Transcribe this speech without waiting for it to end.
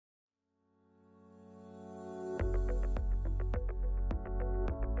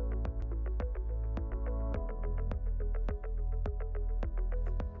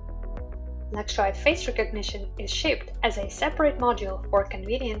Luxriot Face Recognition is shipped as a separate module for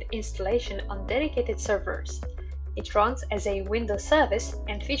convenient installation on dedicated servers. It runs as a Windows service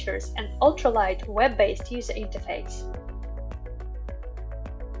and features an ultralight web-based user interface.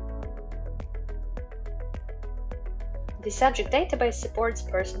 The subject database supports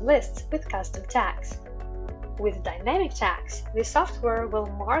person lists with custom tags. With dynamic tags, the software will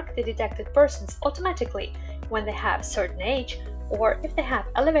mark the detected persons automatically when they have certain age or if they have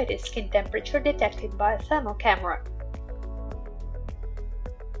elevated skin temperature detected by a thermal camera.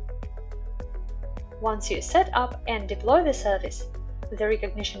 Once you set up and deploy the service, the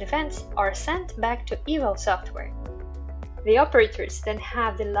recognition events are sent back to Evo software. The operators then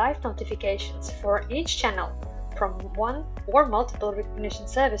have the live notifications for each channel from one or multiple recognition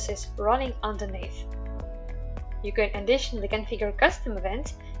services running underneath. You can additionally configure custom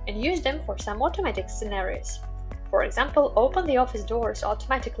events and use them for some automatic scenarios. For example, open the office doors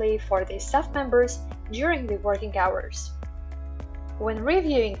automatically for the staff members during the working hours. When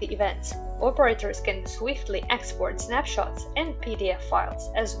reviewing the events, operators can swiftly export snapshots and PDF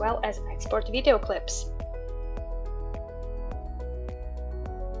files, as well as export video clips.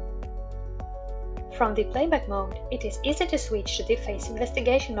 From the playback mode, it is easy to switch to the face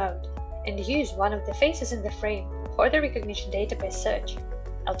investigation mode and use one of the faces in the frame for the recognition database search.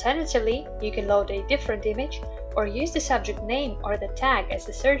 Alternatively, you can load a different image or use the subject name or the tag as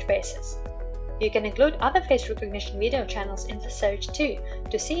the search basis. You can include other face recognition video channels in the search too,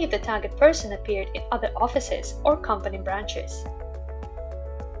 to see if the target person appeared in other offices or company branches.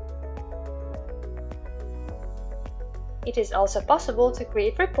 It is also possible to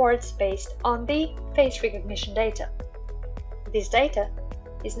create reports based on the face recognition data. This data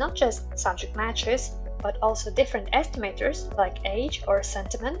is not just subject matches, but also different estimators like age or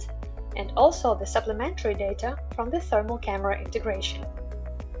sentiment, and also the supplementary data from the thermal camera integration.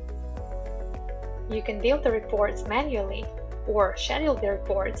 You can build the reports manually or schedule the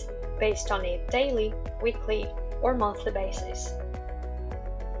reports based on a daily, weekly, or monthly basis.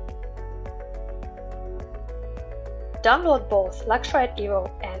 Download both Luxriot Evo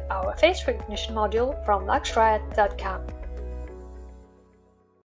and our face recognition module from luxriot.com.